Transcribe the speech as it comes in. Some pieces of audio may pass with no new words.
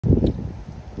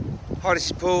Hi, this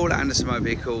is Paul, Anderson Motor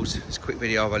Vehicles. It's a quick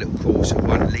video of our little Corsa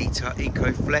 1 litre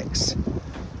Eco Flex.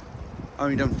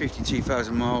 Only done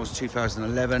 52,000 miles,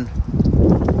 2011.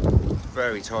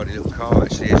 Very tidy little car,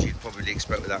 actually, as you'd probably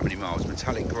expect with that many miles.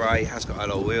 Metallic grey, has got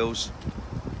alloy wheels.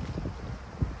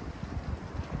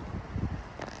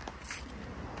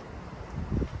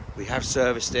 We have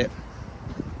serviced it.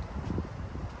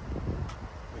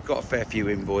 We've got a fair few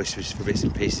invoices for bits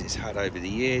and pieces it's had over the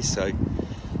years, so it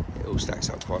all stacks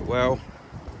up quite well.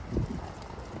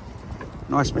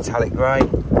 Nice metallic grey.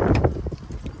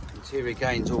 Interior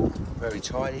again's all very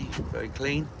tidy, very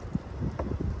clean.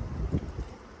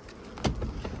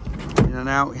 In and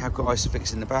out, we have got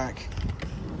Isofix in the back.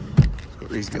 It's got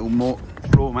these little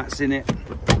floor mats in it.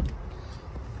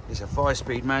 It's a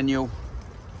 5-speed manual.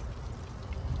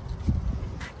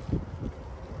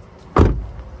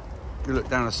 If you look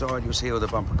down the side, you'll see all the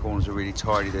bumper corners are really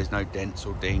tidy. There's no dents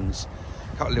or dings.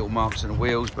 A couple of little marks on the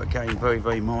wheels, but again, very,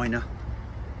 very minor.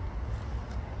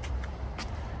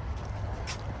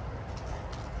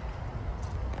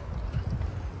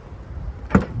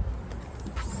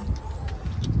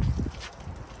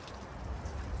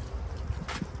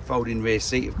 Folding rear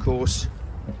seat, of course.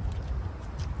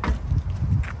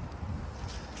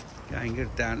 Again,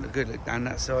 good look down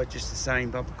that side, just the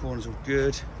same. Bumper corners all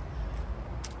good.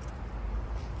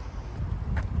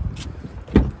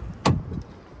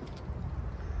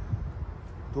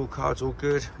 Door cards all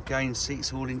good. Again,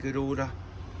 seats all in good order.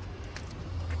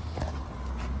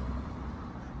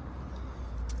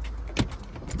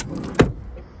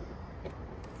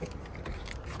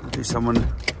 I'll do someone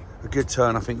a good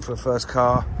turn, I think, for a first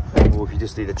car, or if you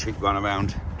just need a cheap run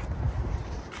around.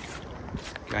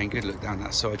 Again, good look down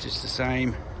that side, just the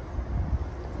same.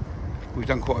 We've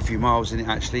done quite a few miles in it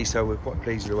actually, so we're quite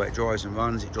pleased with the way it drives and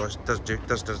runs. It does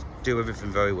do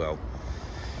everything very well.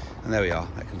 And there we are,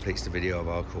 that completes the video of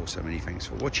our Corsa. Many thanks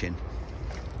for watching.